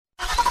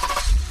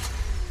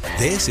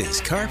This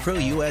is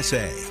CarPro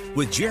USA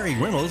with Jerry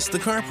Reynolds, the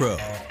Car Pro.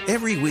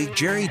 Every week,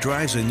 Jerry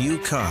drives a new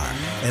car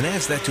and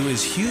adds that to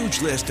his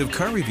huge list of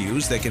car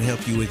reviews that can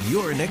help you with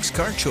your next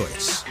car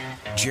choice.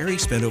 Jerry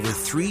spent over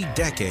 3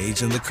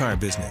 decades in the car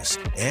business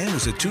and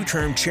was a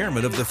 2-term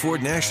chairman of the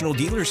Ford National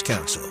Dealers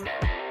Council.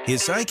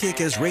 His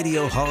sidekick is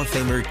Radio Hall of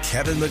Famer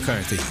Kevin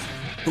McCarthy,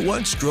 who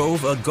once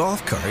drove a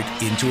golf cart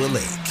into a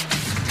lake.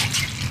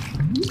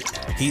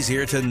 He's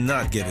here to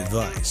not give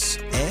advice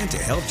and to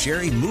help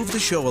Jerry move the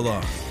show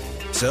along.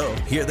 So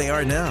here they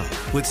are now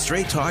with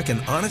straight talk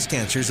and honest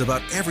answers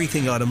about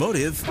everything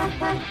automotive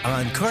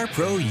on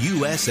CarPro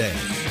USA.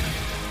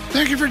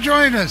 Thank you for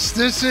joining us.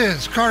 This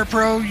is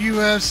CarPro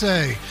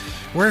USA.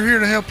 We're here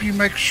to help you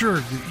make sure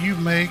that you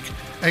make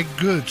a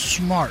good,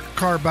 smart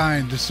car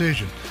buying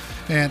decision.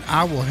 And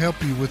I will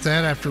help you with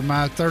that. After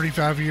my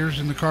 35 years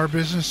in the car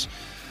business,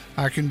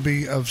 I can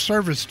be of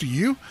service to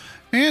you.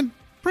 And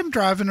from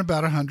driving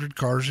about 100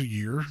 cars a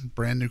year,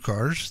 brand new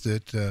cars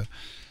that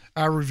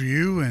I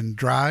review and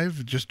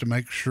drive just to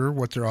make sure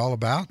what they're all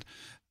about,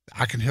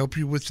 I can help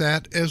you with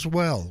that as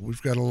well.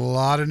 We've got a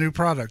lot of new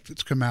product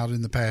that's come out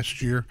in the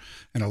past year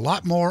and a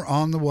lot more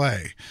on the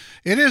way.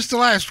 It is the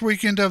last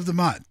weekend of the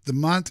month. The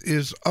month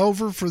is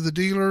over for the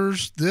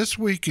dealers this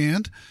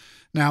weekend.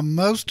 Now,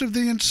 most of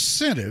the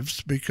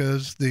incentives,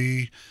 because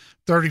the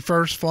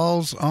 31st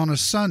falls on a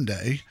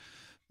Sunday,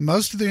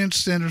 most of the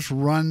incentives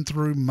run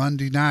through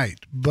Monday night.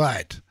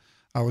 But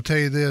I will tell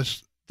you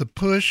this, the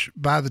push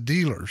by the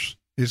dealers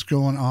is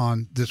going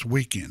on this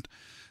weekend.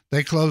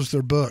 They close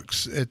their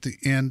books at the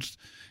end.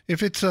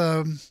 If it's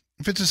a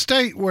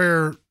state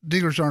where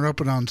dealers aren't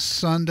open on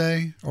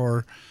Sunday,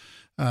 or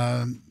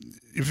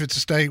if it's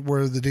a state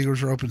where the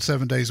dealers are open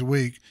 7 days a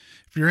week,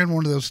 if you're in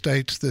one of those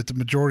states that the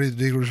majority of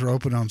the dealers are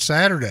open on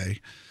Saturday,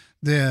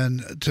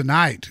 then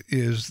tonight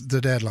is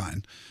the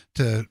deadline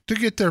to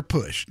get their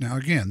push. Now,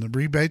 again, the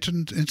rebates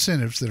and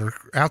incentives that are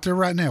out there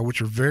right now,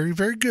 which are very,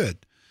 very good,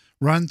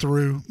 run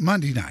through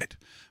Monday night.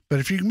 But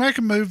if you can make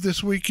a move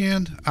this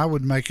weekend, I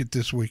would make it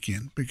this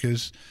weekend,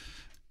 because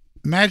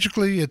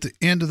magically at the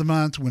end of the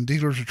month when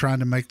dealers are trying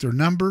to make their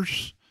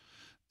numbers,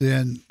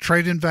 then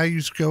trade-in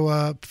values go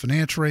up,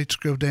 finance rates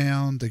go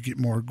down, they get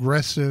more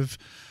aggressive.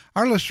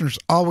 Our listeners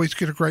always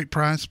get a great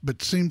price, but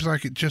it seems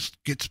like it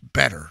just gets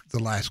better the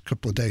last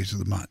couple of days of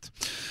the month.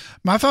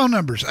 My phone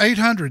number is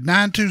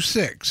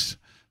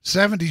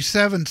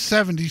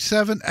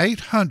 800-926-7777,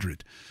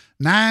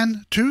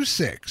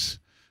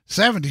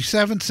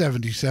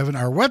 800-926-7777.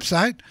 Our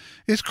website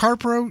is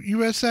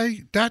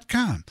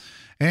carprousa.com.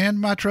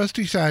 And my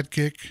trusty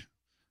sidekick,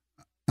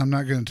 I'm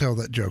not going to tell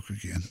that joke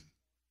again.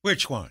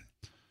 Which one?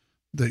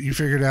 That you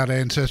figured out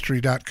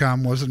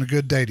Ancestry.com wasn't a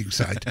good dating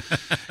site.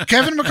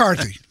 Kevin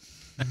McCarthy.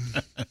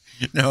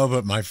 No,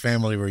 but my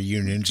family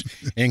reunions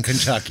in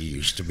Kentucky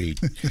used to be,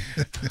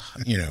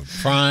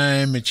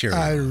 prime material.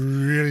 I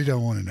really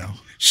don't want to know.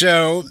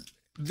 So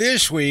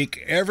this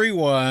week,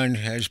 everyone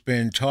has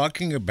been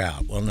talking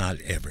about, well, not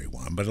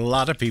everyone, but a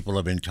lot of people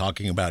have been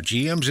talking about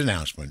GM's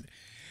announcement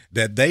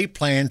that they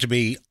plan to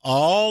be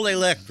all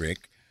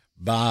electric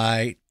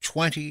by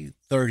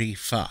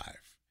 2035.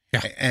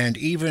 Yeah. And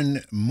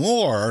even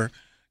more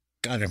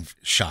kind of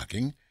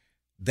shocking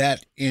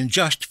that in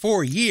just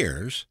 4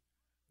 years,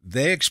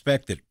 they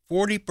expect that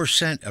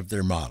 40% of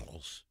their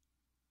models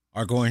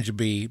are going to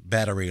be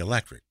battery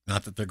electric.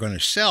 Not that they're going to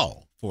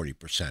sell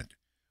 40%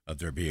 of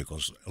their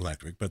vehicles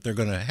electric, but they're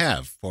going to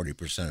have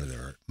 40% of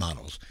their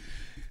models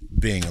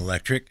being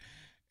electric.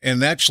 And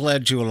that's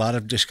led to a lot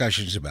of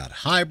discussions about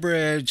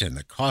hybrids and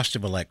the cost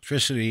of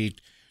electricity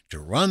to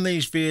run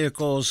these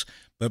vehicles.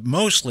 But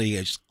mostly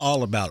it's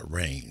all about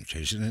range,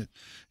 isn't it?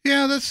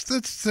 Yeah, that's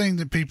the thing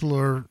that people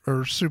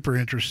are super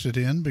interested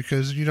in,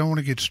 because you don't want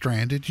to get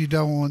stranded. You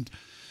don't want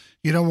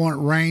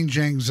range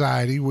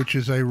anxiety, which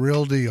is a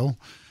real deal.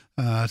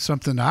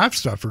 Something I've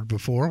suffered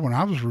before when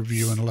I was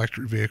reviewing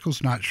electric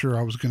vehicles, not sure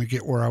I was going to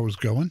get where I was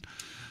going.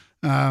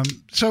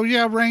 So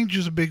yeah, range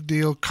is a big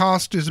deal.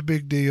 Cost is a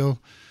big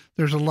deal.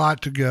 There's a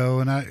lot to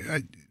go.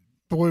 And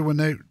when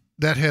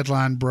that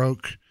headline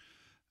broke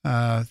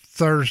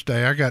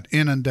Thursday, I got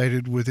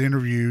inundated with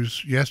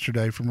interviews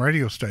yesterday from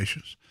radio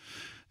stations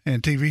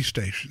and TV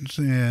stations.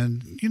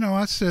 And,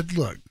 I said,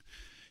 look,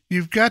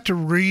 you've got to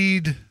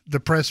read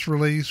the press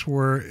release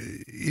where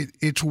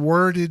it's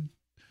worded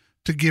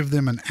to give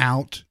them an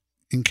out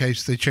in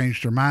case they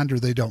change their mind or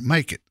they don't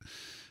make it.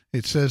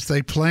 It says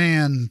they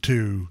plan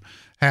to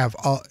have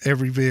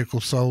every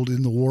vehicle sold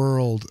in the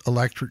world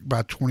electric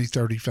by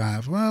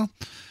 2035. Well,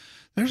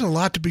 there's a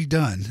lot to be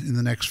done in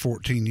the next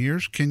 14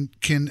 years. Can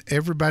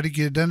everybody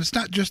get it done? It's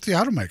not just the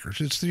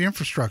automakers. It's the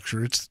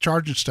infrastructure. It's the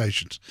charging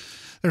stations.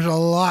 There's a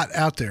lot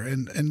out there.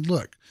 And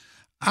look,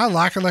 I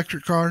like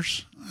electric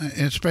cars,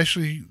 and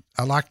especially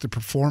I like the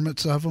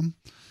performance of them.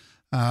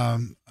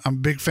 I'm a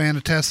big fan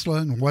of Tesla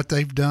and what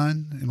they've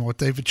done and what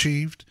they've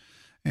achieved.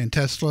 And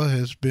Tesla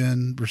has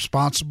been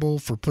responsible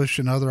for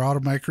pushing other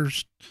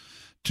automakers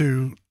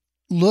to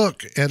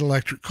look at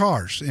electric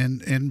cars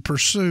and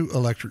pursue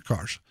electric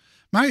cars.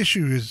 My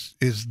issue is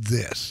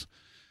this.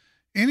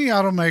 any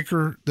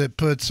automaker that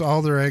puts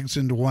all their eggs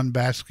into one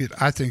basket,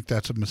 I think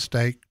that's a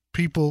mistake.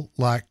 People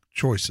like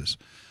choices.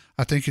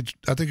 I think it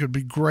would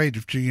be great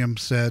if GM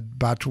said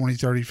by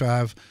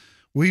 2035,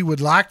 we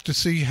would like to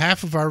see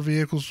half of our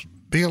vehicles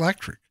be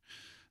electric.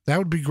 That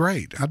would be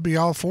great. I'd be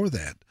all for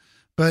that.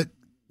 But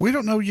we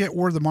don't know yet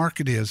where the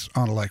market is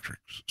on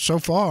electrics. So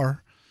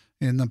far,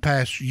 in the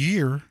past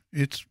year,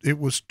 it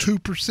was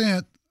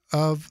 2%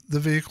 of the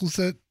vehicles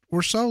that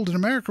were sold in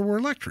America were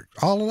electric,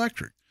 all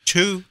electric.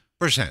 2%.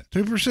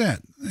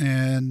 2%.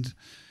 And,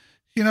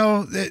 you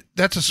know,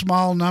 that's a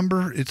small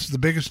number. It's the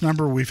biggest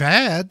number we've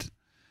had.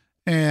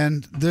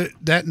 And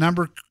that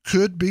number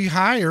could be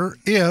higher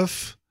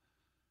if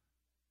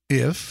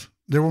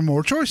there were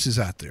more choices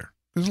out there.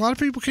 Because a lot of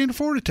people can't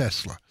afford a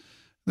Tesla.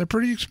 They're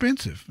pretty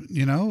expensive.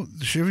 You know,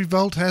 the Chevy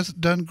Volt hasn't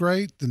done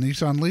great. The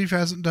Nissan Leaf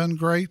hasn't done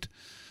great.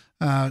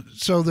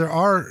 So there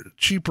are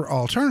cheaper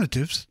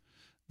alternatives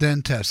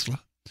than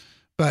Tesla.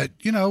 But,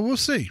 you know, we'll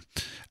see.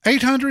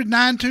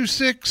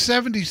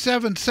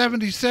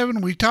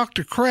 800-926-7777. We talked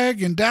to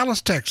Craig in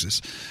Dallas,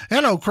 Texas.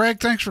 Hello,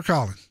 Craig. Thanks for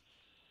calling.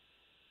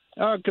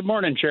 Good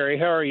morning, Jerry.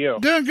 How are you?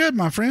 Doing good,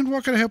 my friend.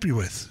 What can I help you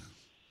with?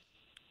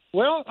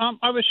 Well,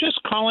 I was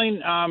just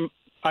calling.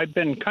 I've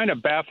been kind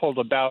of baffled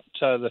about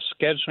the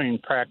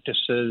scheduling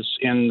practices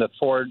in the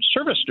Ford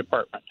service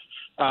department.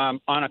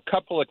 On a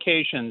couple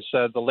occasions,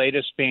 the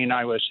latest being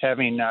I was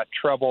having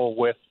trouble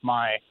with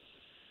my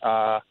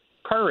car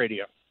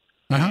radio.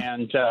 Uh-huh.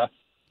 And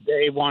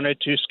they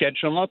wanted to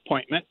schedule an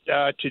appointment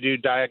to do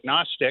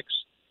diagnostics,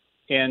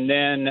 and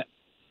then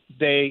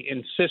they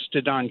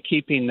insisted on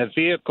keeping the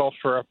vehicle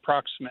for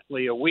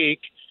approximately a week,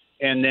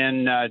 and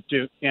then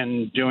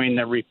doing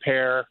the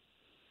repair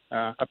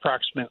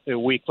approximately a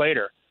week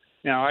later.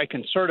 Now, I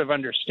can sort of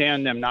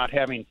understand them not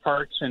having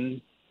parts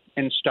in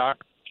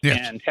stock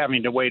and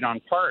having to wait on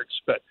parts,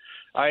 but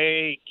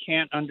I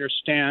can't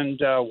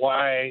understand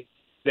why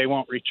they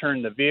won't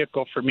return the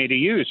vehicle for me to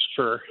use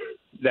for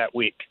that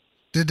week.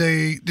 Did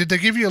they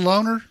give you a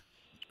loaner,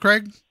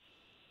 Craig?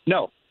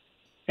 No,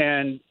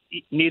 and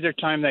neither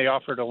time they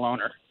offered a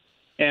loaner,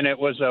 and it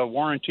was a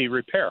warranty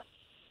repair.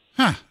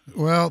 Huh.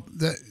 Well,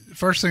 the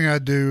first thing I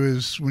do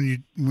is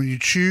when you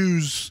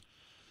choose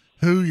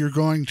who you're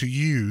going to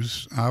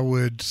use, I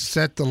would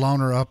set the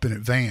loaner up in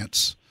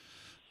advance,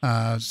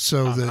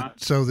 so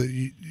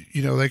that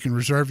you know they can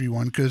reserve you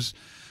one, because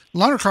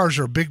loaner cars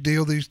are a big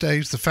deal these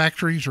days. The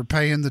factories are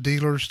paying the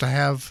dealers to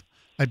have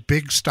a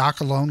big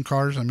stock of loan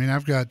cars. I mean,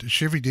 I've got a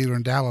Chevy dealer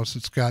in Dallas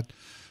that's got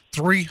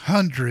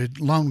 300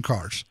 loan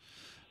cars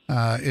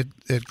at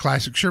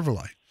Classic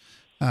Chevrolet.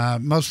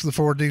 Most of the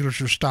Ford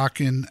dealers are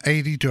stocking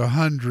 80 to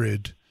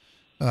 100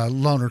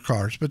 loaner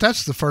cars. But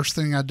that's the first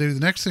thing I do. The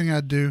next thing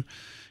I do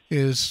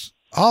is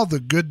all the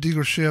good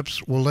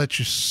dealerships will let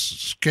you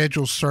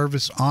schedule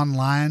service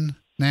online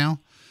now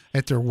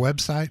at their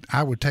website.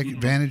 I would take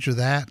advantage of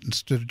that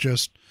instead of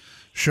just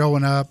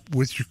showing up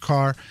with your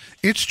car.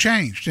 It's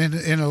changed, and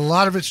a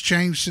lot of it's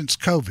changed since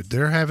COVID.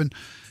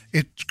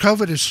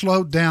 COVID has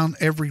slowed down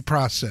every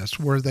process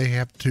where they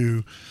have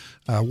to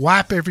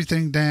wipe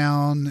everything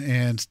down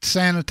and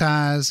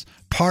sanitize.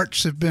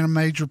 Parts have been a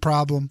major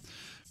problem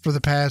for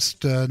the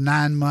past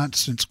 9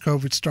 months since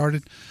COVID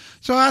started.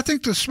 So I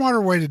think the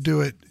smarter way to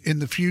do it in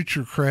the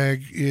future,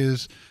 Craig,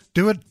 is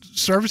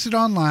service it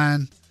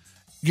online,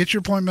 get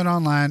your appointment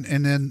online,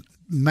 and then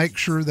make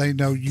sure they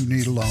know you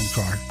need a loan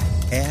car.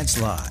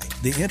 Ads lie,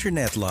 the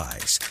internet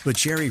lies, but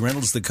Jerry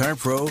Reynolds, the Car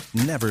Pro,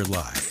 never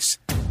lies.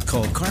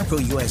 Call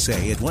CarPro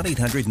USA at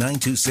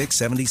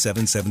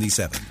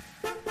 1-800-926-7777.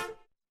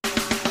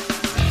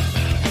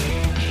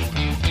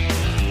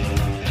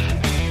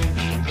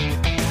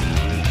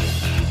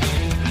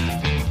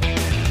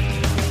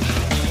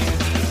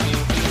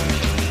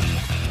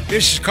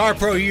 This is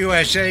CarPro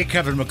USA.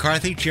 Kevin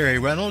McCarthy, Jerry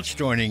Reynolds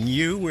joining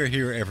you. We're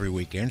here every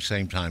weekend,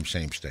 same time,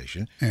 same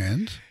station.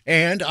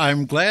 And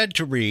I'm glad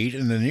to read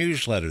in the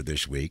newsletter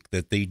this week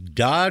that the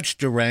Dodge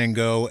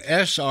Durango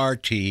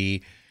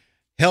SRT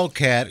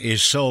Hellcat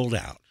is sold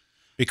out,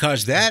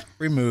 because that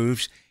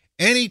removes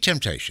any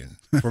temptation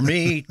for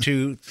me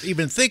to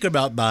even think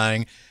about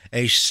buying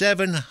a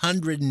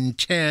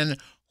 710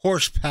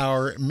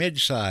 horsepower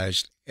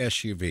mid-sized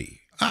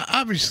SUV.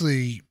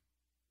 Obviously,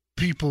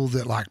 people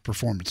that like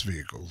performance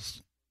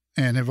vehicles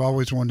and have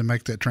always wanted to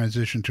make that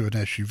transition to an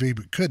SUV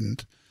but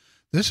couldn't,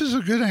 this is a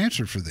good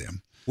answer for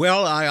them.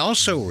 Well, I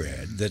also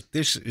read that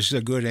this is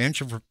a good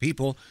answer for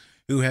people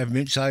who have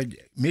want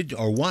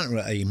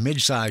a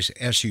mid-size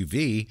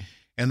SUV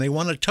and they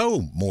want to tow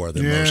more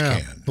than most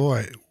can.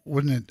 Boy,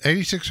 wasn't it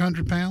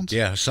 8,600 pounds?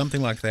 Yeah,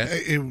 something like that.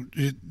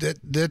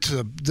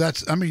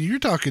 I mean, you're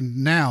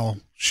talking now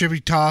Chevy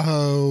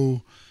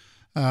Tahoe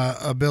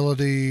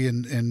ability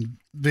and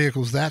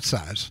vehicles that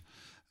size.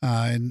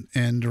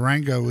 And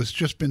Durango has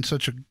just been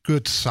such a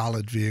good,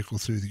 solid vehicle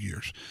through the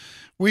years.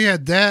 We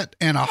had that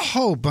and a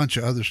whole bunch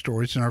of other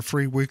stories in our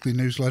free weekly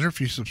newsletter. If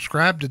you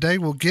subscribe today,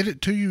 we'll get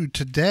it to you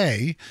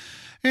today.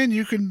 And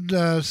you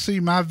can see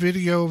my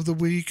video of the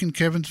week and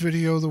Kevin's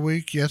video of the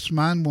week. Yes,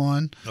 mine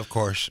won. Of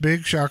course.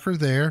 Big shocker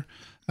there.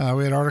 We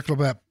had an article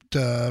about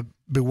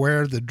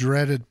beware the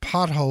dreaded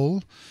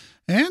pothole.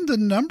 And the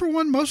number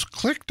one most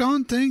clicked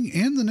on thing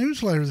in the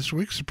newsletter this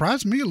week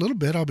surprised me a little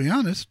bit, I'll be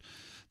honest.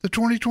 The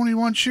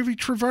 2021 Chevy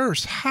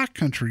Traverse High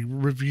Country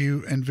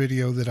review and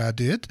video that I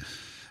did.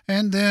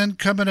 And then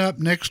coming up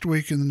next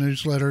week in the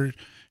newsletter,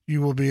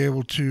 you will be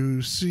able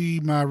to see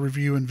my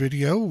review and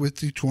video with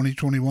the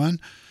 2021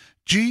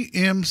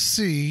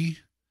 GMC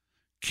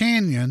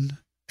Canyon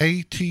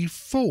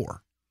AT4.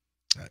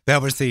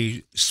 That was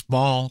the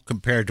small,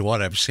 compared to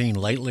what I've seen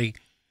lately,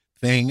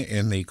 thing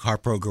in the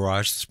CarPro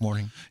garage this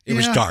morning. It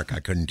was dark. I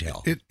couldn't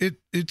tell.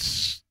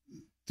 It's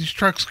these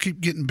trucks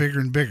keep getting bigger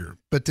and bigger,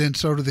 but then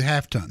so do the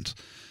half tons.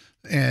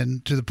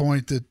 And to the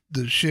point that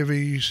the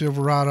Chevy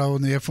Silverado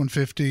and the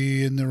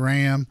F-150 and the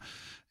Ram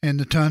and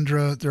the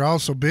Tundra, they're all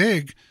so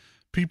big,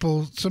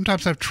 people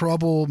sometimes have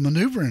trouble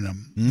maneuvering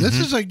them. Mm-hmm. This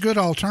is a good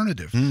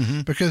alternative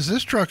because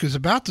this truck is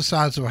about the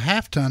size of a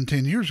half ton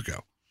 10 years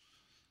ago.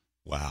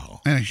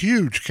 Wow. And a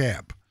huge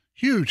cab.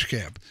 Huge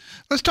cab.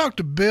 Let's talk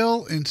to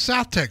Bill in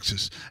South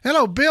Texas.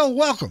 Hello, Bill.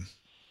 Welcome.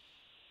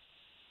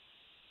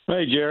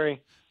 Hey,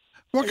 Jerry.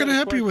 What can I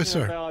help you with,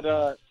 sir?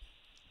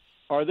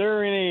 Are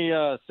there any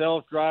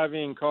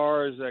self-driving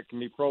cars that can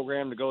be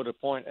programmed to go to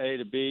point A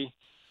to B?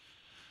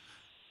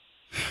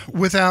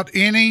 Without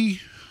any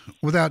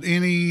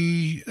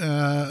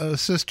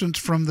assistance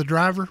from the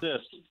driver?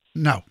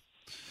 No.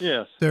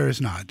 Yes. There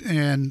is not.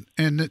 And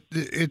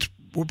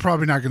we're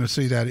probably not going to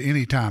see that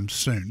anytime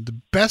soon. The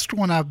best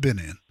one I've been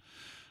in,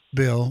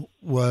 Bill,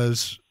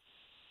 was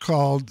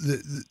called,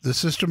 the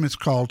system is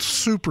called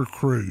Super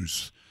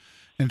Cruise,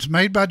 and it's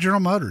made by General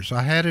Motors.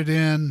 I had it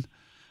in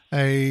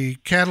a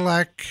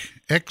Cadillac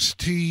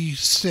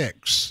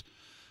XT6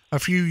 a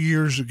few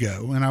years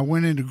ago, and I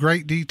went into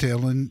great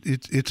detail, and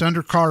it's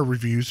under car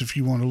reviews if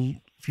you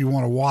want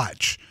to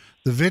watch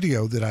the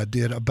video that I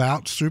did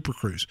about Super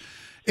Cruise.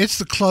 It's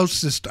the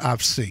closest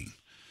I've seen,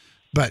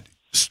 but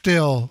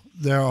still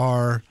there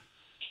are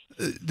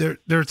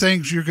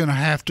things you're going to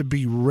have to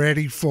be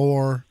ready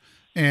for,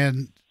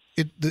 and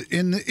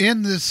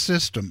in this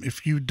system,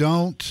 if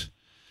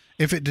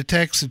it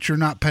detects that you're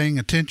not paying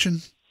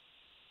attention,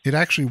 it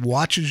actually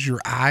watches your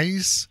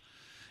eyes.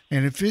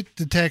 And if it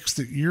detects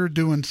that you're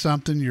doing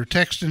something, you're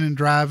texting and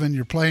driving,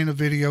 you're playing a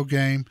video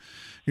game,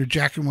 you're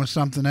jacking with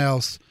something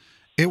else,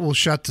 it will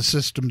shut the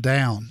system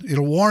down.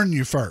 It'll warn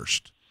you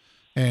first.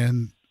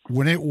 And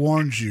when it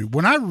warns you,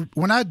 when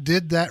I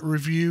did that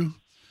review,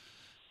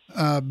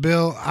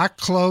 Bill, I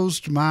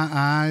closed my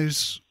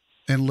eyes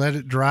and let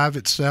it drive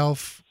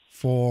itself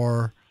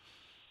for,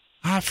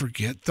 I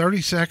forget,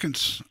 30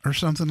 seconds or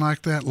something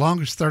like that,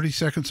 longest 30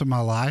 seconds of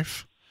my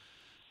life.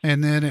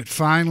 And then it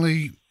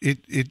finally,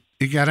 it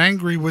got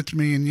angry with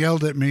me and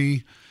yelled at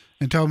me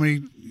and told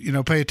me,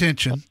 pay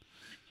attention.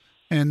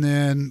 And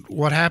then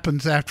what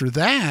happens after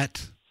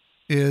that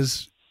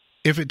is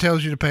if it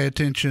tells you to pay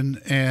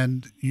attention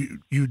and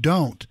you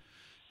don't,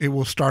 it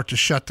will start to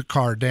shut the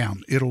car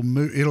down.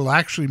 It'll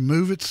actually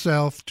move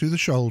itself to the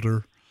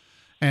shoulder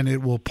and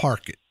it will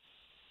park it.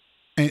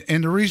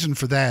 And the reason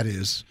for that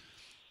is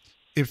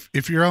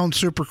if you're on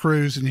Super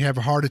Cruise and you have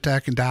a heart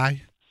attack and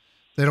die,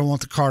 they don't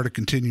want the car to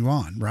continue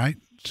on, right?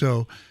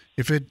 So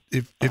if it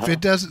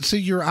doesn't see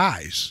your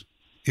eyes,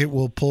 it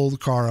will pull the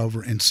car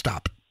over and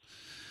stop it.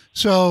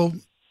 So,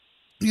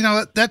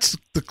 that's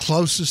the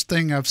closest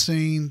thing I've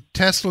seen.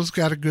 Tesla's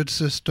got a good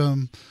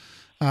system,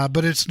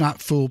 but it's not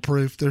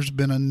foolproof. There's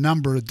been a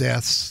number of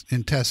deaths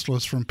in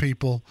Teslas from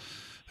people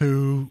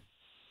who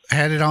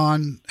had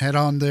on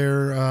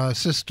their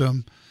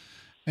system,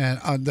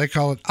 and they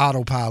call it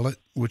autopilot,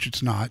 which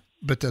it's not,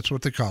 but that's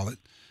what they call it.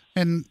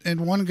 And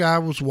one guy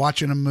was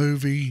watching a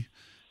movie,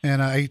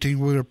 and an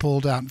 18-wheeler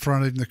pulled out in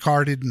front of him. The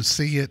car didn't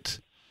see it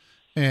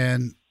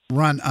and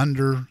run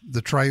under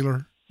the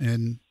trailer,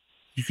 and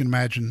you can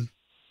imagine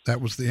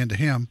that was the end of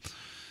him.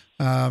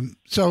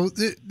 So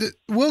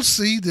we'll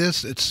see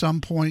this at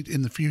some point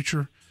in the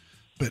future,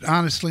 but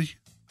honestly,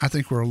 I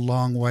think we're a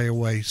long way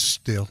away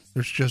still.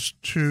 There's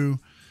just too.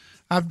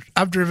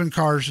 I've driven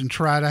cars and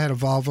tried. I had a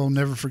Volvo,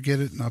 never forget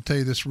it, and I'll tell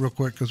you this real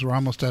quick because we're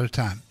almost out of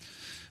time.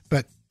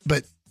 But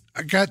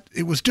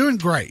it was doing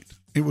great.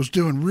 It was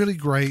doing really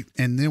great,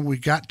 and then we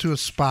got to a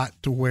spot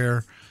to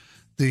where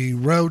the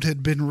road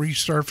had been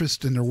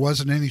resurfaced and there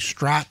wasn't any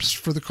stripes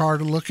for the car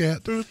to look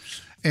at.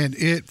 Oops. And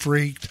it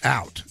freaked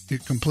out.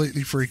 It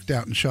completely freaked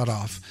out and shut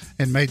off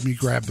and made me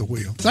grab the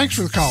wheel. Thanks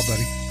for the call,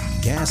 buddy.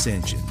 Gas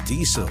engine,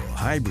 diesel,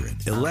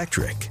 hybrid,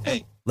 electric.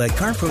 Hey. Let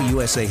CarPro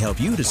USA help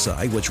you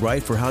decide what's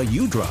right for how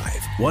you drive.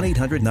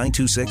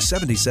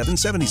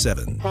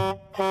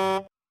 1-800-926-7777.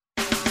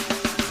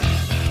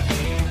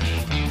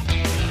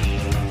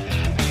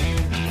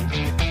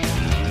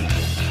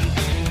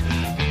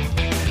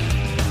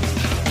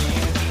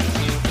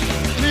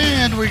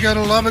 And we go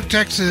to Lubbock,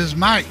 Texas.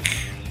 Mike,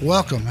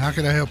 welcome. How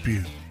can I help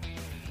you?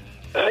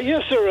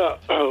 Yes, sir.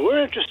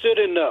 We're interested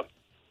in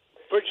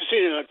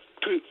purchasing a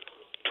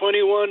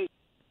 21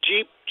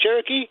 Jeep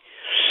Cherokee,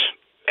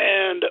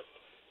 and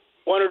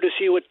wanted to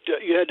see what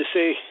you had to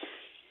say.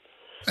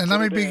 And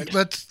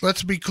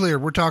let's be clear.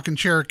 We're talking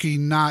Cherokee,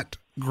 not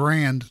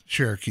Grand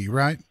Cherokee,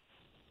 right?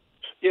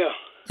 Yeah.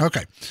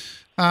 Okay.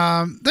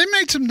 They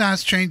made some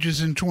nice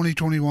changes in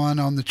 2021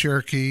 on the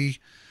Cherokee.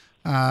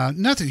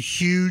 Nothing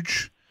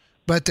huge,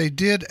 but they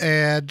did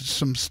add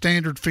some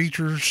standard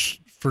features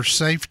for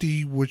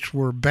safety, which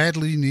were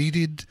badly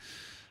needed.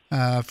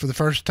 For the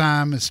first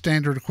time as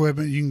standard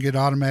equipment, you can get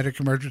automatic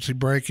emergency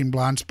braking,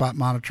 blind spot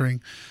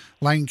monitoring,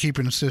 lane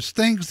keeping assist,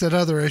 things that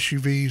other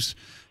SUVs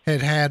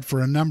had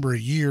for a number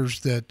of years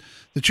that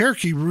the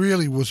Cherokee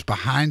really was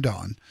behind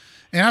on.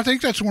 And I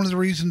think that's one of the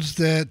reasons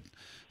that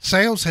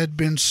sales had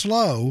been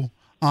slow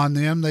on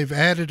them. They've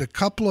added a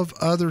couple of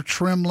other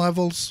trim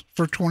levels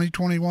for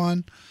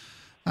 2021.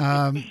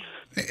 And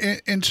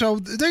so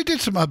they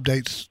did some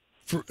updates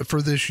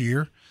for this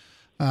year.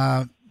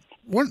 My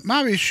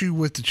issue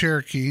with the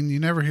Cherokee, and you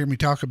never hear me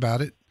talk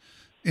about it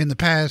in the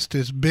past,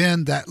 has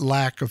been that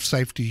lack of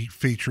safety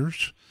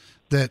features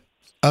that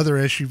other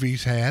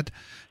SUVs had,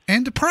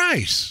 and the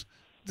price.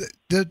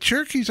 The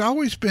Cherokee's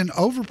always been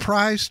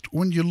overpriced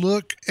when you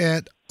look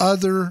at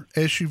other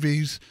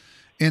SUVs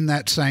in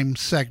that same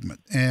segment,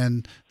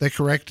 and they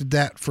corrected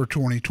that for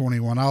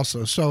 2021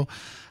 also. So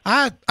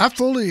I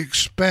fully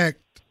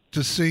expect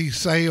to see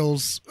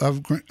sales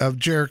of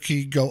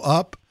Cherokee go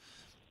up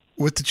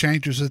with the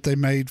changes that they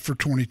made for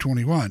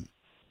 2021.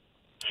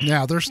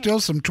 Now, there's still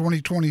some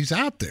 2020s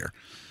out there.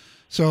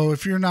 So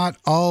if you're not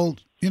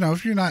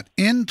if you're not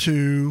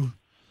into,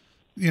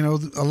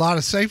 a lot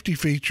of safety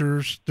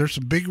features, there's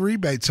some big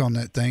rebates on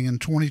that thing,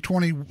 and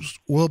 2020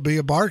 will be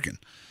a bargain.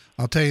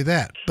 I'll tell you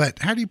that. But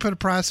how do you put a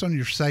price on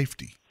your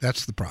safety?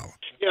 That's the problem.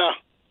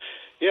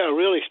 Yeah,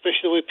 really,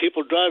 especially the way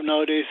people drive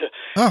nowadays.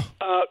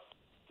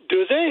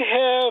 Do they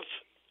have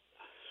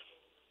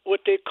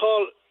what they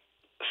call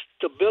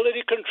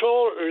stability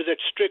control, or is it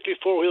strictly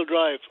four-wheel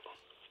drive?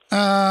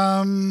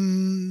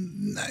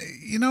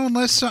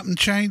 Unless something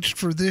changed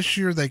for this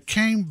year, they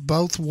came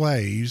both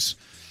ways.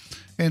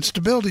 And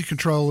stability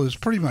control is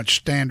pretty much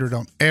standard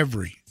on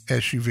every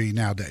SUV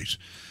nowadays.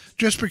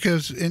 Just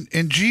because,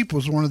 and Jeep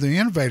was one of the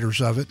innovators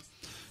of it,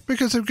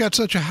 because they've got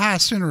such a high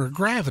center of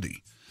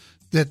gravity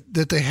that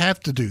they have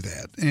to do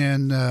that.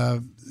 And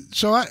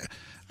so I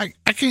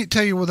can't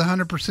tell you with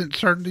 100%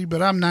 certainty,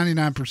 but I'm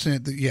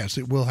 99% that, yes,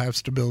 it will have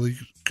stability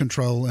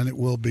control and it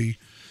will be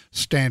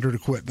standard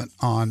equipment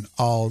on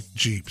all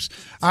Jeeps.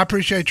 I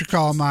appreciate your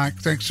call, Mike.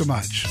 Thanks so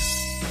much.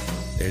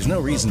 There's no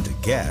reason to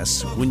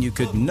guess when you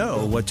could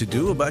know what to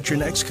do about your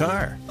next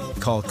car.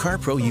 Call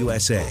CarPro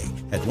USA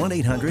at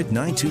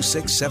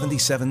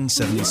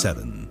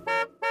 1-800-926-7777.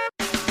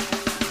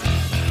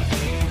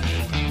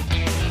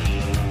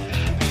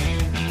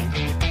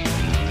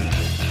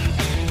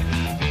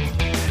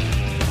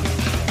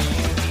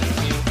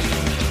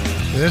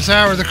 This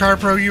hour of the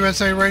CarPro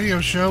USA radio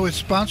show is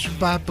sponsored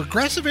by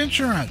Progressive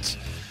Insurance.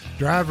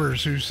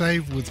 Drivers who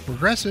save with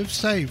Progressive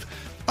save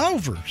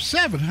over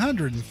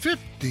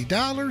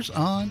 $750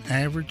 on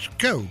average.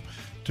 Go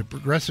to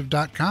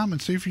Progressive.com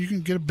and see if you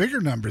can get a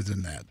bigger number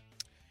than that.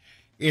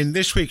 In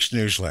this week's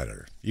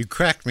newsletter, you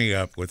cracked me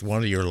up with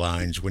one of your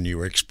lines when you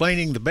were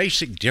explaining the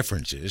basic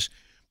differences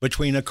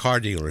between a car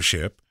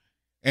dealership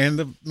and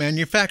the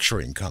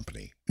manufacturing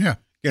company. Yeah.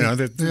 The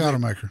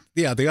automaker.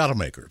 Yeah, the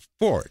automaker,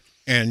 Ford,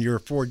 and your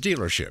Ford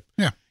dealership.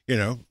 Yeah.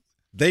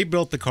 They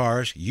built the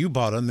cars, you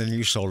bought them, then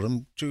you sold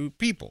them to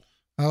people.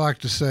 I like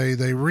to say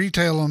they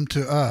retail them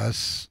to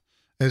us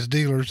as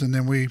dealers, and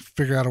then we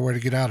figure out a way to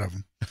get out of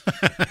them.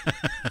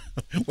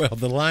 Well,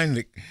 the line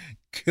that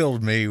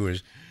killed me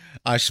was,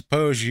 I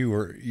suppose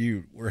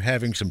you were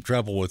having some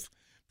trouble with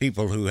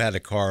people who had a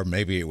car,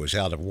 maybe it was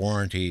out of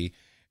warranty,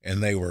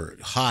 and they were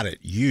hot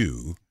at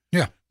you.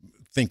 Yeah.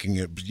 Thinking,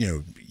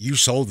 you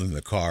sold them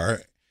the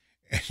car,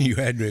 and you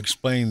had to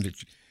explain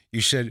that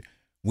you said,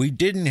 we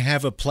didn't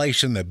have a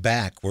place in the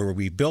back where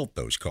we built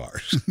those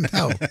cars.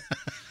 No,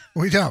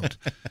 we don't.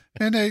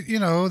 And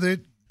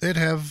they'd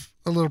have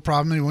a little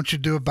problem. They want you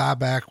to do a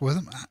buyback with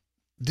them.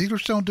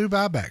 Dealers don't do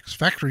buybacks.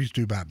 Factories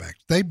do buybacks.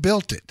 They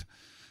built it.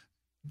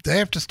 They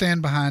have to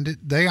stand behind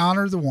it. They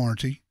honor the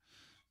warranty.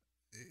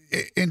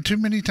 And too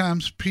many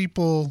times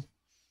people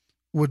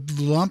would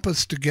lump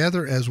us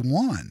together as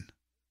one.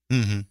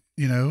 Mm-hmm.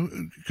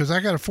 Because I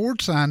got a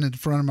Ford sign in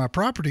front of my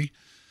property.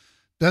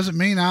 Doesn't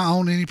mean I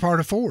own any part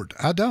of Ford.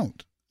 I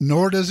don't.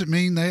 Nor does it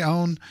mean they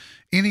own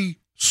any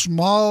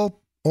small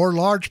or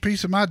large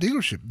piece of my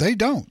dealership. They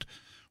don't.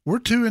 We're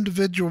two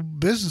individual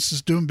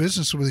businesses doing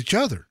business with each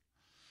other.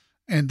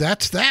 And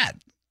that's that.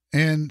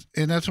 And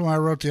that's why I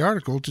wrote the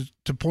article,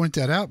 to point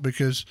that out,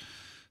 because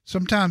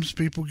sometimes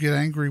people get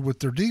angry with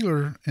their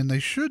dealer, and they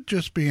should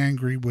just be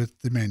angry with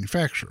the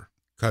manufacturer.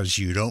 Because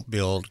you don't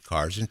build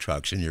cars and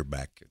trucks in your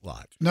back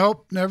lot.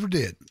 Nope, never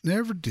did.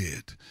 Never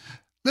did.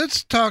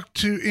 Let's talk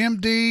to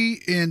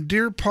MD in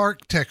Deer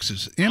Park,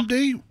 Texas.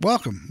 MD,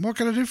 welcome. What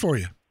can I do for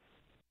you?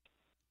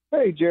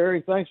 Hey,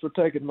 Jerry. Thanks for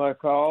taking my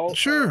call.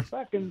 Sure.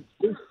 Back in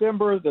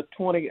December the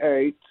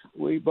 28th,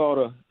 we bought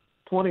a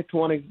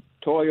 2020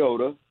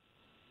 Toyota.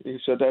 He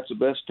said that's the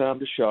best time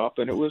to shop,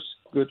 and it was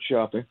good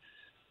shopping.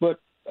 But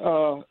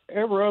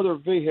every other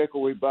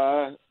vehicle we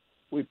buy,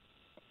 we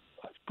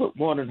put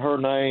one in her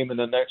name and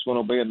the next one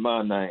will be in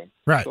my name.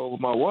 Right. So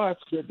my wife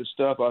did the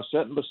stuff. I was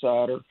sitting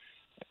beside her.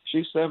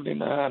 She's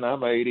 79.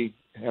 I'm 80.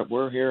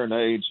 We're hearing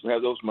aids. We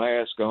have those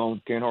masks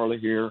on. Can't hardly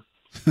hear.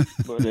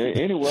 But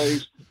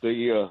anyways,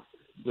 the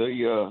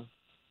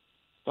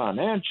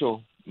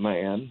financial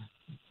man,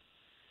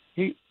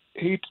 he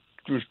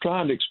was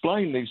trying to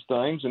explain these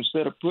things.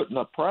 Instead of putting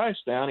a price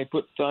down, he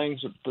put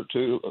things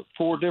to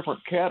 4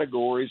 different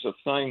categories of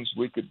things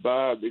we could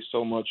buy. It'd be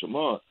so much a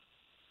month.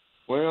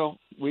 Well,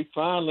 we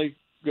finally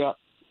got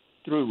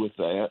through with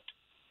that,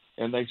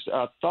 and I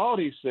thought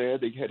he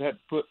said he had to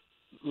put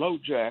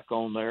LoJack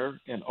on there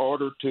in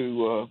order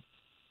to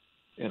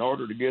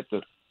get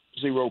the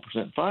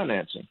 0%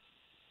 financing.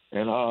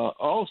 And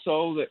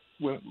also that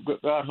when we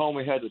got home,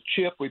 we had the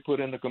chip we put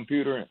in the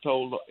computer and it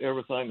told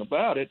everything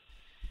about it.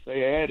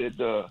 They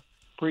added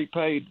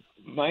prepaid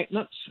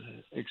maintenance,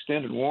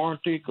 extended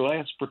warranty,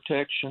 glass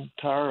protection,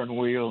 tire and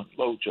wheel, and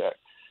LoJack.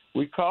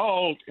 We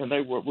called, and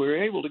we were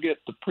able to get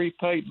the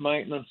prepaid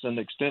maintenance and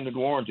extended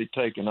warranty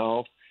taken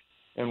off,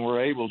 and we're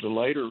able to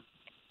later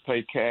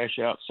pay cash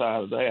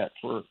outside of that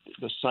for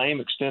the same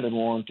extended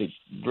warranty,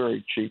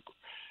 very cheap.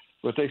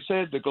 But they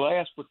said the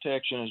glass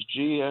protection is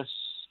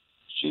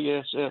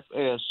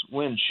GSFS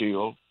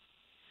windshield,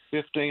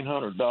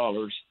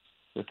 $1,500,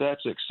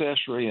 that's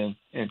accessory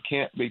and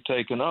can't be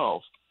taken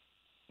off.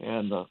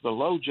 And the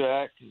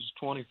LoJack is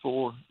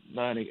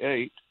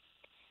 $24.98.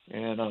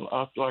 And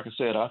like I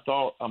said, I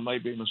thought I may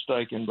be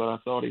mistaken, but I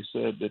thought he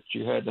said that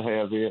you had to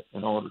have it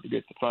in order to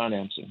get the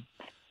financing.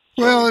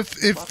 Well, if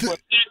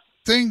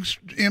things,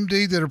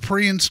 MD, that are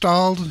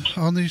pre-installed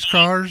on these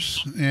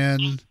cars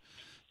and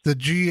the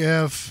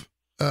GSF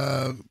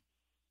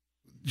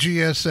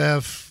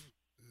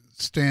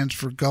stands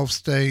for Gulf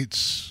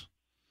States.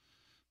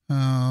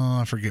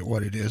 I forget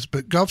what it is,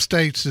 but Gulf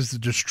States is the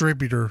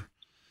distributor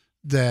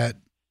that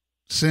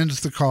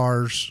sends the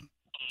cars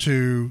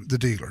to the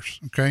dealers.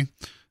 Okay.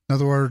 In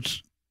other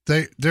words,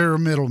 they're a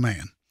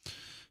middleman.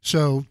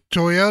 So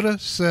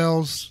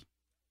Toyota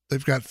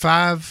they've got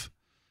 5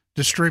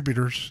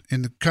 distributors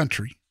in the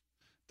country.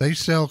 They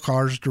sell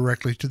cars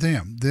directly to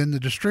them. Then the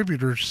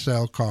distributors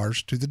sell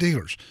cars to the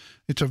dealers.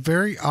 It's a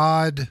very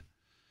odd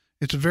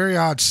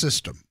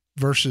system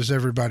versus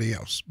everybody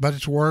else, but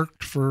it's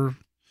worked for,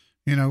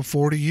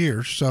 40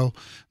 years. So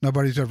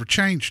nobody's ever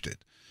changed it.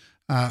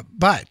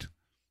 But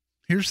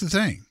here's the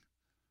thing.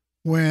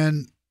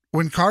 When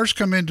cars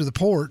come into the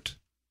port,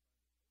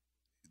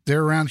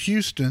 they're around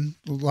Houston.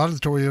 A lot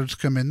of the Toyotas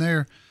come in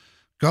there.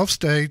 Gulf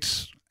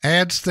States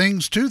adds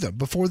things to them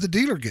before the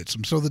dealer gets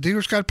them. So the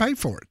dealer's got to pay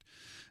for it.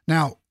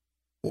 Now,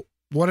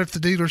 what if the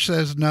dealer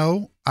says,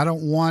 no, I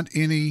don't want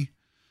any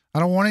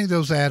of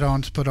those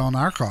add-ons put on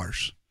our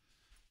cars?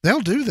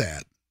 They'll do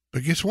that.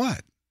 But guess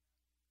what?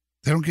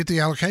 They don't get the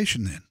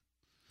allocation then.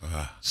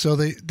 So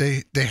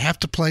they have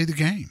to play the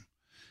game.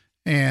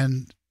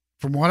 And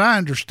from what I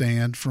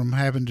understand from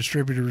having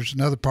distributors in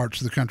other parts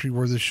of the country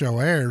where this show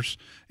airs,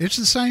 it's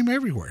the same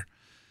everywhere.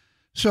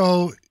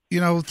 So,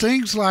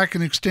 things like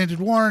an extended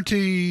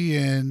warranty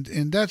and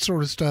that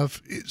sort of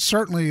stuff, it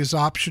certainly is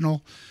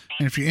optional.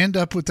 And if you end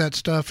up with that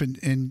stuff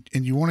and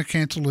you want to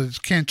cancel it, it's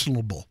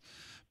cancelable.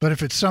 But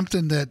if it's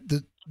something that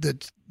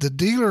the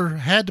dealer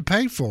had to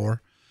pay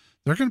for,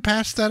 they're going to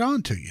pass that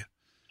on to you.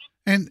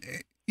 And,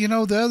 the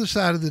other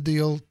side of the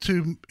deal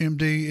too,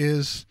 MD,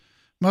 is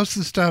most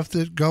of the stuff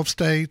that Gulf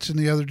States and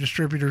the other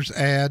distributors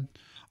add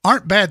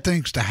aren't bad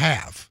things to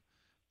have.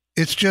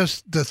 It's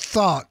just the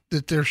thought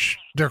that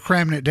they're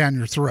cramming it down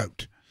your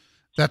throat.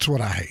 That's what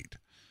I hate.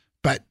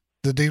 But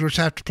the dealers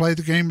have to play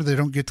the game or they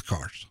don't get the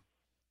cars.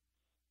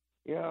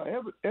 Yeah,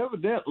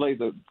 evidently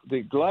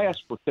the glass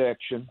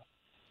protection,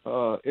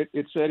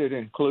 it said it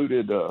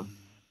included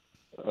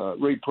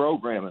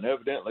reprogramming.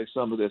 Evidently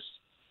some of this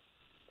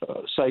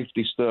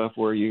safety stuff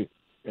where you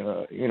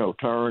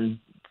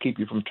keep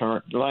you from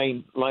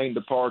lane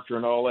departure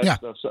and all that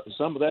stuff. So,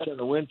 some of that in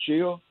the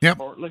windshield,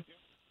 partly.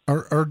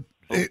 Or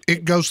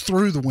it goes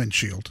through the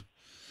windshield.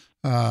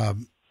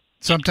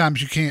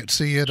 Sometimes you can't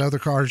see it. Other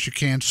cars you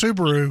can.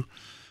 Subaru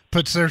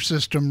puts their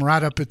system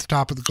right up at the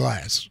top of the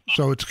glass,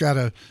 so it's got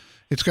to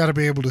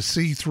be able to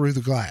see through the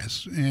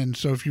glass. And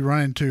so if you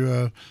run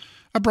into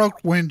a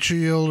broke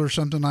windshield or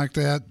something like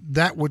that,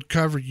 that would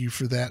cover you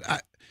for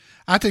that.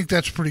 I think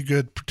that's pretty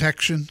good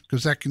protection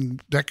because that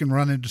can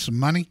run into some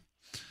money.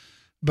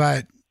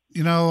 But,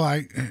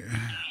 I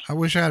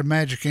wish I had a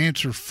magic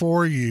answer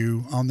for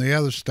you on the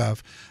other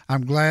stuff.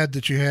 I'm glad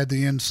that you had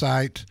the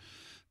insight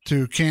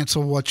to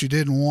cancel what you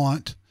didn't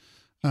want.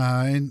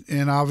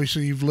 And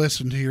obviously you've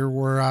listened here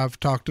where I've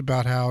talked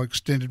about how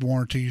extended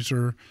warranties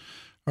are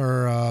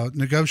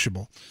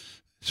negotiable.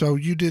 So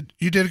you did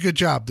a good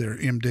job there,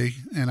 MD.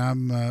 And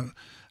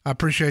I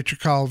appreciate your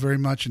call very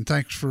much, and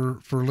thanks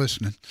for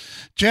listening.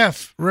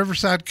 Jeff,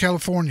 Riverside,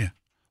 California,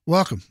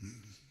 welcome.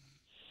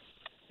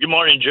 Good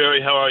morning,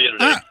 Jerry. How are you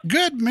today?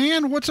 Good,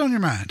 man. What's on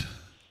your mind?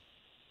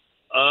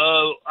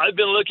 I've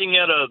been looking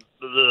at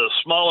the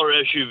smaller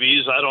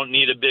SUVs. I don't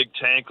need a big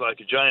tank like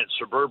a giant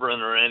Suburban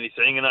or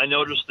anything, and I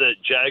noticed that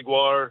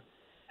Jaguar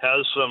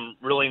has some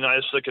really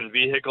nice looking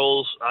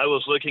vehicles. I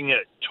was looking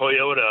at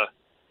Toyota,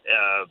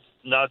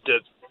 not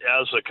that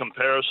as a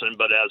comparison,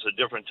 but as a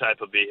different type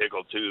of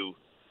vehicle to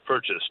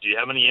purchase. Do you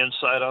have any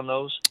insight on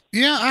those?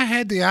 Yeah, I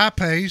had the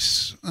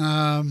I-Pace.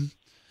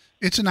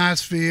 It's a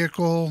nice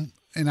vehicle,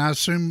 and I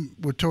assume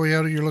with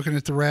Toyota you're looking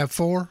at the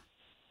RAV4?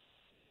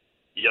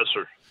 Yes,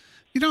 sir.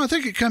 I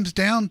think it comes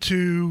down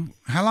to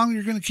how long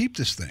you're going to keep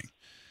this thing.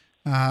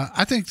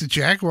 I think the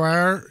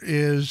Jaguar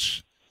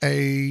is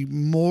a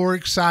more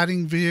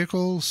exciting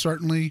vehicle.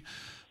 Certainly,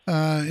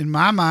 in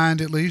my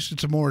mind, at least,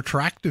 it's a more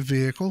attractive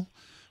vehicle.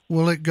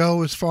 Will it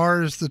go as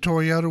far as the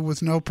Toyota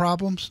with no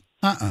problems?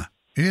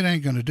 It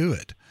ain't going to do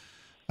it.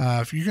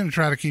 If you're going to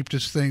try to keep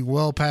this thing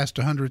well past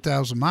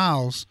 100,000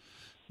 miles,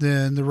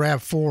 then the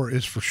RAV4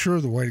 is for sure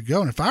the way to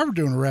go. And if I were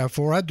doing a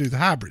RAV4, I'd do the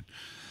hybrid.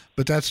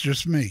 But that's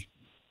just me.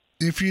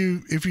 If you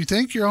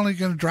think you're only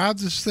going to drive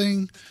this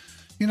thing,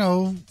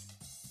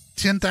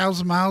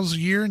 10,000 miles a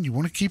year and you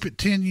want to keep it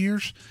 10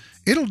 years,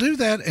 it'll do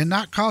that and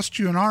not cost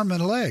you an arm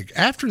and a leg.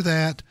 After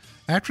that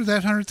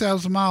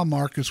 100,000 mile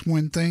mark is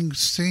when things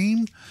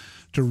seem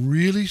to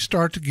really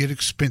start to get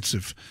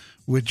expensive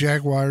with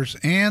Jaguars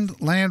and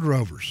Land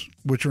Rovers,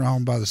 which are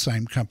owned by the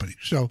same company.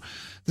 So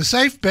the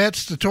safe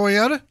bet's the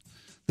Toyota.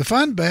 The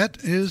fun bet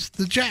is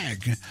the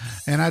Jag.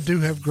 And I do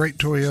have great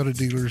Toyota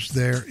dealers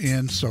there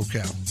in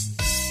SoCal.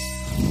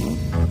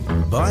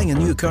 Buying a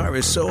new car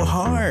is so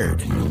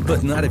hard,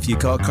 but not if you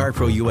call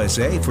CarPro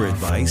USA for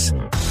advice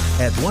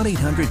at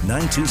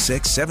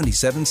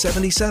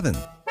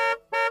 1-800-926-7777.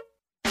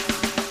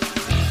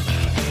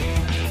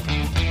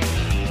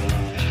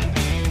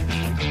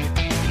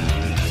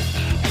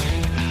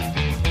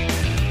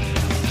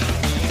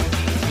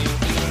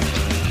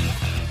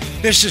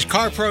 This is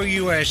CarPro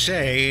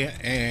USA,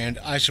 and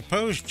I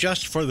suppose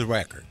just for the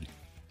record,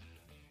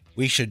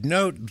 we should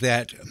note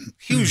that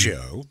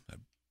Peugeot, a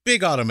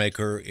big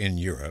automaker in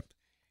Europe,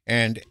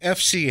 and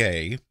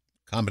FCA,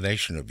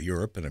 combination of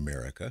Europe and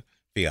America,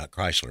 Fiat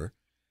Chrysler,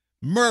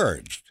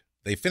 merged.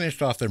 They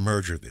finished off their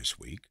merger this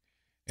week,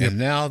 and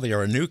now they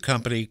are a new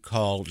company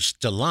called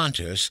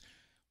Stellantis,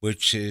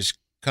 which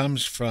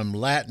comes from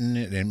Latin,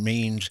 and it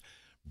means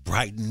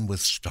brighten with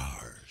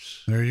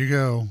stars. There you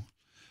go.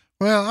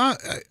 Well,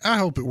 I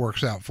hope it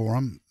works out for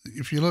them.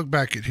 If you look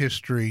back at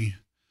history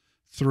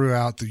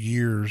throughout the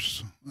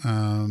years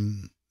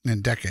and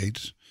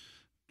decades,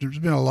 there's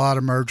been a lot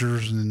of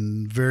mergers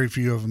and very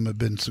few of them have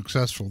been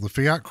successful. The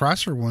Fiat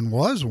Chrysler one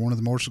was one of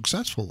the more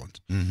successful ones.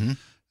 Mm-hmm.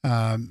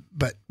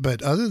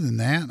 But other than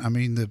that, I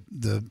mean,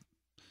 the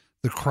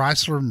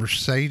Chrysler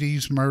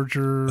Mercedes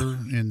merger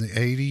in the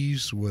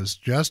 80s was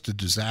just a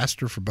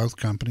disaster for both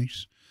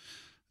companies.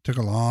 It took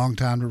a long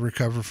time to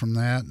recover from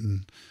that,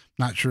 and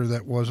not sure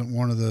that wasn't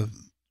one of the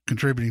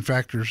contributing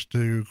factors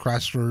to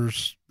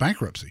Chrysler's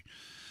bankruptcy.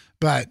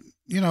 But,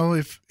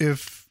 if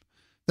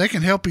they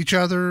can help each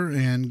other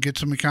and get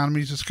some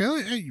economies of scale,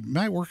 it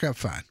might work out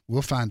fine.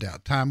 We'll find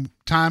out. Time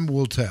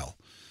will tell.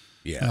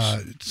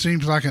 Yes. It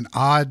seems like an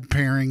odd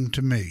pairing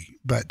to me,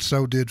 but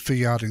so did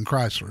Fiat and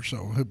Chrysler.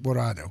 So what do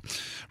I know?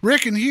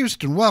 Rick in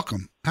Houston,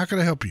 welcome. How can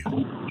I help you?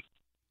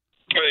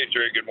 Hey,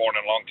 Jerry. Good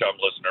morning. Long-time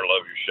listener.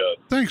 Love your show.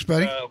 Thanks,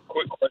 buddy.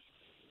 Quick question.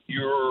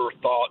 Your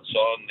thoughts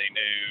on the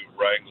new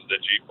Wrangler, the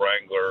Jeep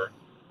Wrangler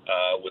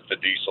with the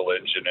diesel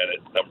engine in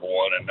it, number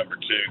one. And number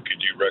two,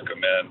 could you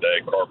recommend a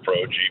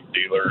CarPro Jeep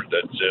dealer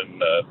that's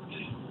in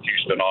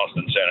Houston,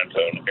 Austin, San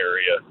Antonio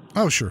area?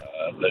 Oh, sure.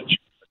 That you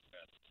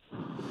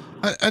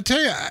recommend? I tell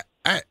you,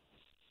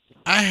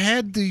 I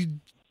had the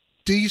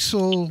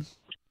diesel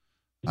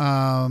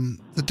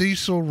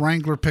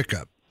Wrangler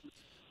pickup,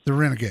 the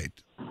Renegade.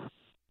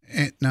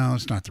 No,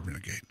 it's not the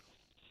Renegade.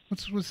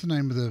 What's the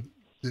name of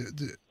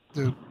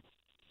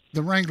the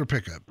Wrangler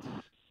pickup?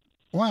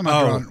 Why am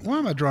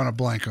I drawing a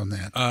blank on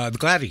that? The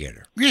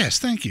Gladiator. Yes,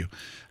 thank you.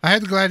 I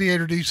had the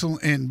Gladiator diesel,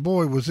 and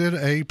boy, was it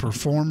a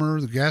performer.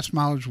 The gas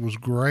mileage was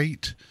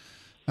great.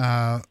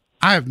 I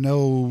have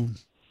no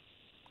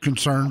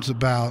concerns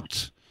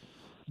about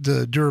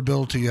the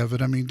durability of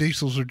it. I mean,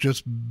 diesels are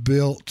just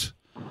built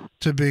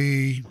to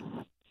be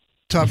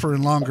tougher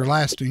and longer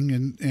lasting,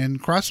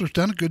 and Chrysler's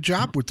done a good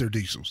job with their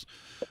diesels.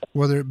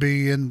 Whether it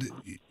be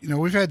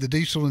we've had the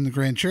diesel in the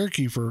Grand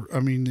Cherokee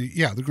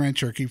the Grand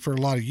Cherokee for a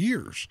lot of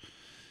years.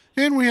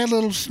 And we had a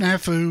little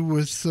snafu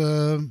with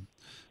the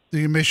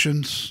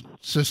emissions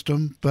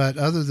system. But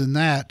other than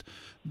that,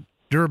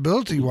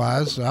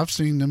 durability-wise, I've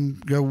seen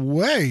them go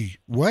way,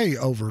 way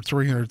over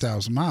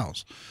 300,000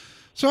 miles.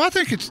 So I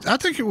think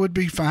it would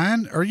be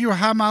fine. Are you a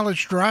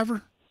high-mileage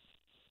driver?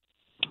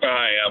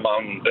 I am.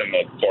 I'm in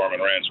the farm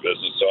and ranch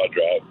business, so I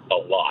drive a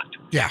lot.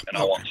 Yeah. And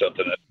I want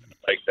something that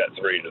make that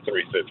 3 to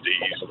 350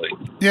 easily.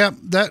 Yeah,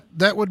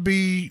 that would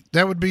be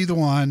the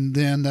one.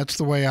 Then that's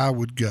the way I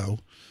would go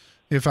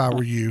if I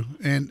were you,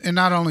 and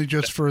not only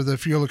just for the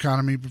fuel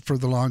economy, but for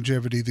the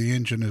longevity of the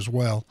engine as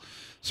well.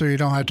 So you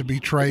don't have to be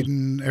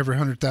trading every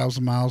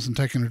 100,000 miles and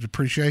taking a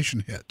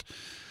depreciation hit.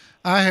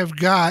 I have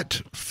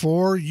got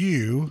for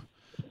you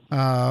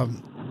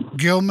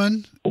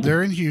Gilman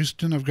there in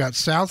Houston. I've got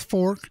South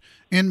Fork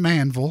in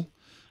Manville.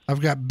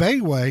 I've got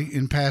Bayway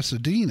in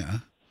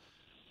Pasadena.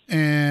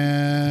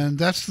 And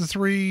that's the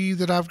 3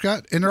 that I've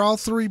got. And they're all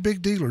 3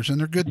 big dealers, and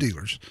they're good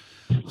dealers.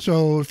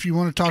 So if you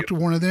want to talk to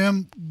one of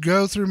them,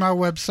 go through my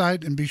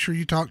website and be sure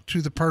you talk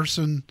to the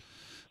person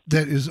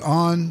that is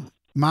on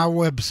my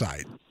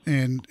website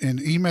and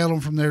email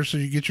them from there so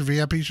you get your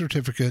VIP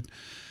certificate.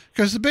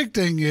 Because the big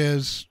thing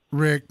is,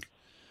 Rick,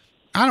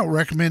 I don't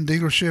recommend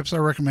dealerships. I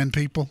recommend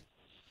people.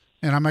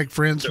 And I make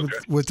friends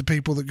with the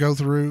people that go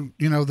through,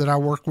 that I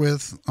work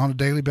with on a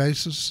daily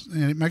basis.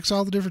 And it makes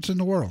all the difference in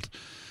the world.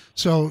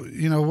 So,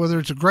 whether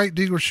it's a great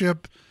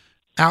dealership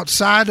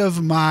outside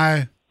of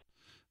my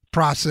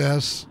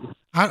process,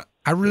 I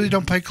really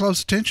don't pay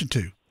close attention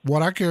to.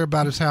 What I care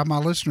about is how my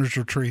listeners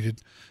are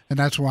treated, and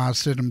that's why I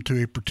send them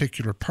to a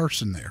particular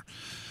person there.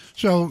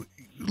 So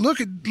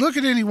look at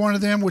any one of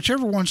them,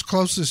 whichever one's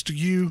closest to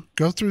you.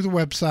 Go through the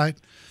website,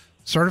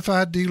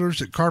 certified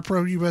dealers at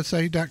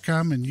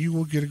carprousa.com, and you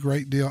will get a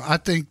great deal. I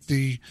think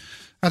the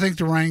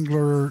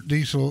Wrangler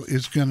diesel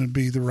is going to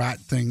be the right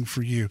thing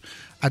for you.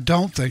 I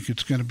don't think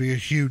it's going to be a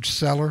huge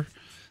seller.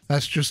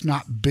 That's just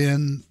not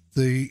been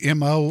the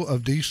MO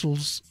of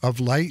diesels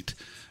of late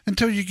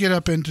until you get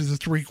up into the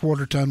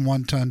 3/4 ton,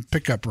 1 ton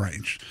pickup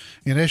range.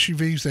 In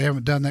SUVs, they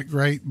haven't done that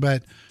great,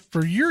 but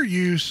for your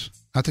use,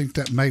 I think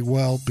that may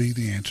well be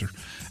the answer.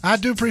 I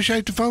do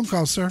appreciate the phone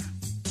call, sir.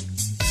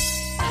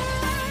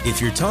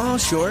 If you're tall,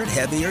 short,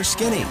 heavy, or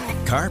skinny,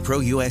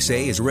 CarPro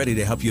USA is ready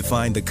to help you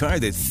find the car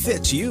that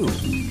fits you.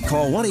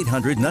 Call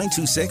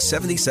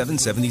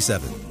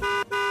 1-800-926-7777.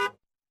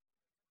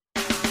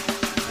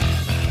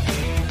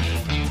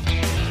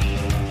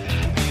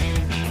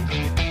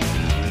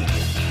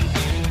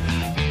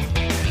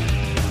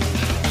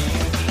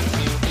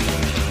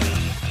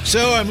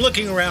 So I'm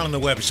looking around on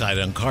the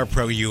website on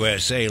CarPro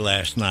USA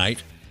last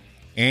night,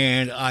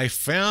 and I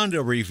found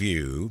a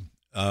review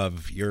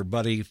of your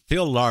buddy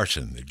Phil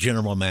Larson, the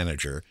general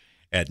manager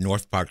at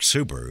North Park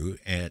Subaru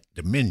at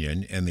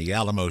Dominion in the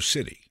Alamo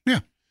City. Yeah.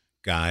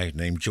 Guy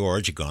named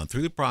George had gone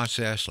through the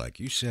process, like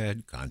you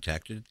said,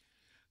 contacted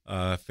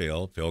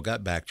Phil. Phil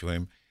got back to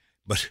him.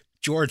 But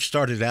George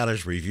started out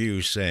his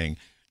review saying,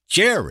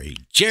 Jerry.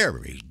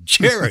 And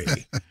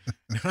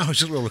I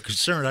was a little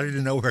concerned. I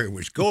didn't know where he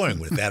was going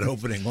with that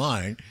opening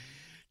line.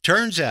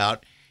 Turns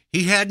out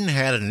he hadn't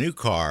had a new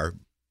car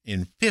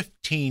in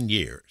 15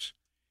 years.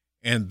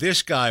 And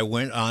this guy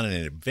went on an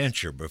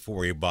adventure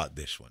before he bought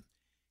this one.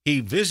 He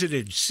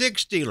visited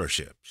 6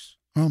 dealerships.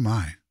 Oh,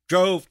 my.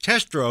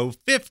 Test drove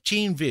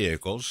 15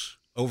 vehicles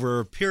over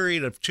a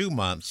period of 2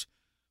 months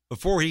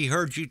before he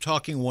heard you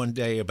talking one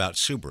day about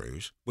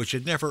Subarus, which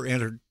had never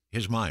entered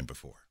his mind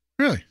before.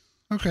 Really?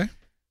 Okay.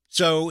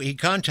 So he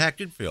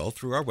contacted Phil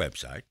through our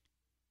website,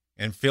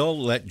 and Phil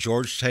let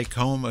George take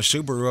home a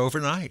Subaru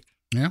overnight.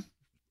 Yeah.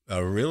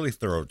 A really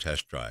thorough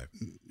test drive.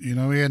 He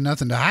had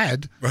nothing to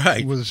hide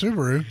with a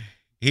Subaru.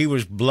 He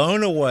was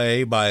blown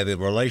away by the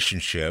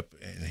relationship,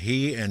 and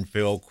he and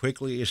Phil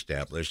quickly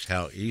established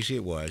how easy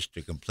it was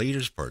to complete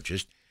his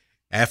purchase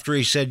after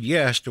he said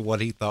yes to what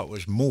he thought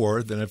was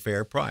more than a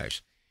fair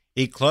price.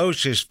 He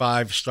closed his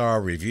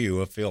 5-star review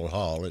of Phil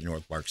Hall at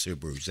North Park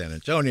Subaru San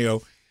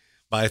Antonio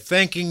by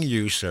thanking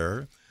you,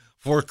 sir,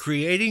 for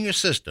creating a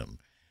system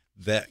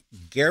that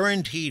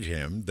guaranteed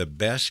him the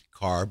best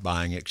car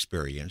buying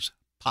experience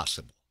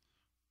possible.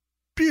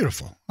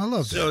 Beautiful. I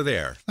love that. So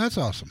there. That's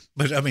awesome.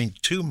 But,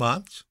 2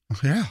 months?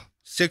 Yeah.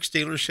 6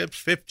 dealerships,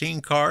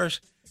 15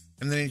 cars,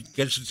 and then he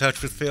gets in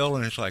touch with Phil,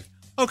 and it's like,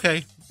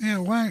 okay. Yeah,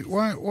 why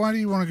do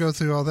you want to go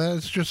through all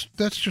that?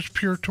 That's just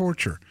pure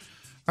torture.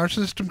 Our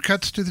system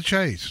cuts to the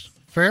chase.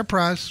 Fair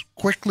price,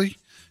 quickly,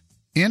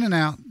 in and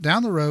out,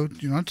 down the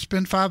road. You don't have to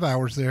spend 5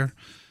 hours there,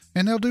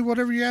 and they'll do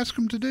whatever you ask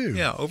them to do.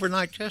 Yeah,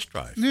 overnight test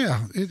drive.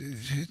 Yeah,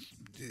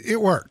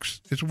 it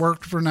works. It's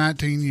worked for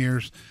 19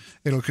 years.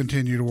 It'll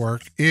continue to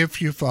work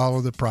if you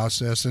follow the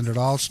process, and it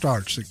all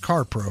starts at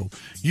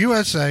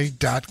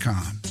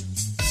CarProUSA.com.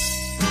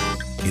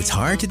 It's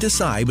hard to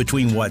decide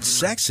between what's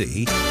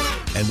sexy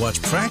and what's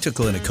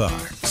practical in a car.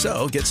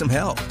 So get some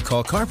help.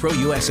 Call CarPro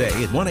USA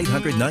at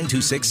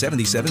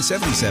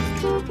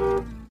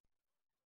 1-800-926-7777.